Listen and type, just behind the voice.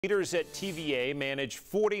Leaders at TVA manage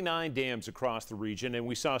 49 dams across the region, and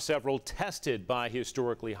we saw several tested by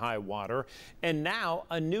historically high water. And now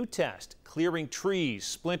a new test, clearing trees,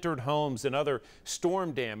 splintered homes, and other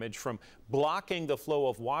storm damage from blocking the flow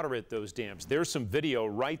of water at those dams. There's some video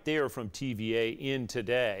right there from TVA in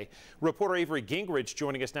today. Reporter Avery Gingrich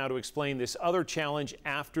joining us now to explain this other challenge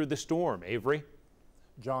after the storm. Avery?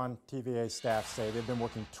 John, TVA staff say they've been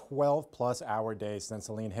working 12-plus-hour days since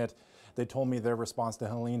Helene hit. They told me their response to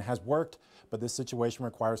Helene has worked, but this situation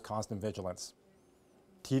requires constant vigilance.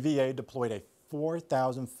 TVA deployed a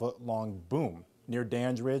 4,000-foot-long boom near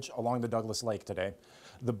Dandridge along the Douglas Lake today.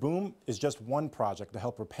 The boom is just one project to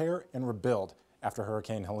help repair and rebuild after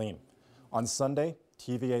Hurricane Helene. On Sunday,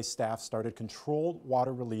 TVA staff started controlled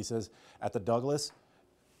water releases at the Douglas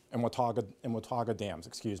and Watauga dams.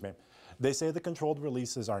 They say the controlled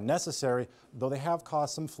releases are necessary, though they have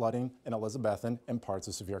caused some flooding in Elizabethton and parts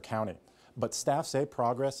of Sevier County. But staff say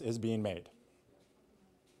progress is being made.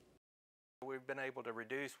 We've been able to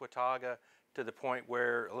reduce Watauga to the point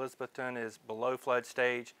where Elizabethton is below flood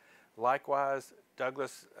stage. Likewise,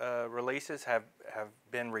 Douglas releases have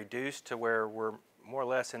been reduced to where we're more or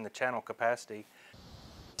less in the channel capacity.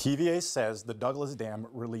 TVA says the Douglas Dam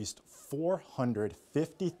released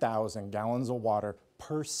 450,000 gallons of water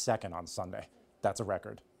per second on Sunday. That's a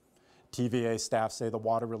record. TVA staff say the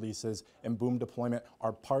water releases and boom deployment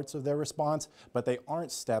are parts of their response, but they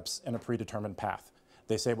aren't steps in a predetermined path.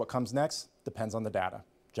 They say what comes next depends on the data.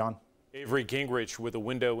 John? Avery Gingrich with a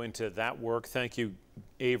window into that work. Thank you,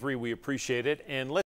 Avery. We appreciate it. And let's